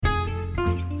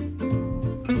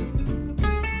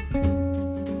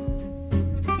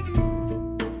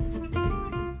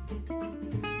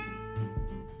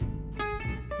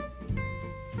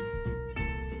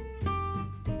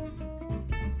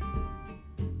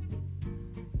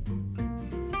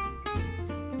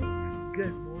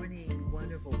Good morning,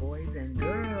 wonderful boys and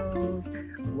girls.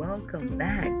 Welcome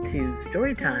back to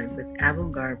Storytime with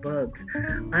Avant-Garde Books.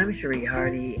 I'm Cherie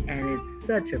Hardy, and it's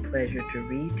such a pleasure to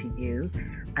read to you.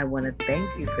 I want to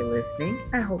thank you for listening.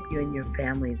 I hope you and your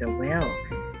families are well.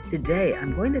 Today,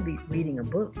 I'm going to be reading a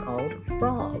book called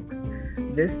Frogs.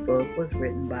 This book was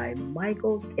written by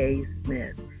Michael K.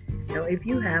 Smith. Now, if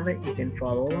you have it, you can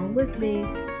follow along with me,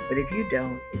 but if you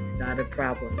don't, it's not a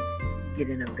problem. Get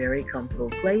in a very comfortable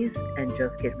place and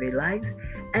just get relaxed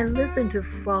and listen to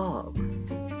frogs.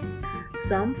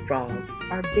 Some frogs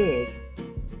are big,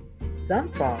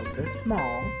 some frogs are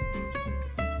small,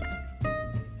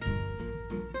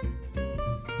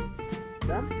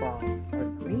 some frogs are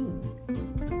green,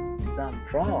 some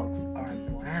frogs are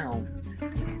brown,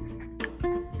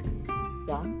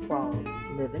 some frogs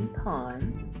live in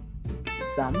ponds,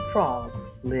 some frogs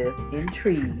live in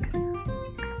trees.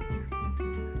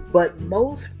 But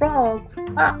most frogs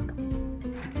hop.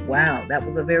 Wow, that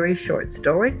was a very short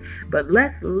story, but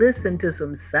let's listen to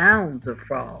some sounds of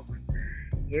frogs.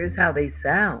 Here's how they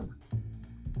sound.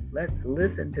 Let's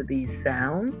listen to these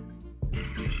sounds.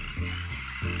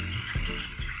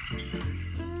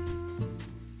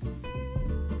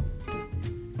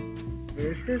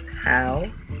 This is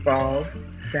how frogs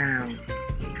sound.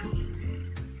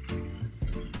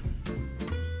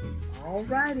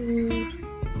 Alrighty.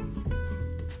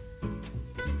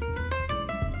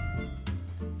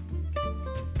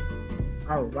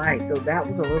 All right, so that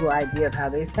was a little idea of how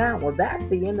they sound. Well, that's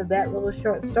the end of that little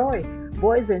short story.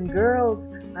 Boys and girls,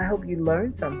 I hope you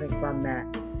learned something from that.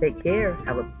 Take care.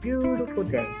 Have a beautiful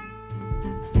day.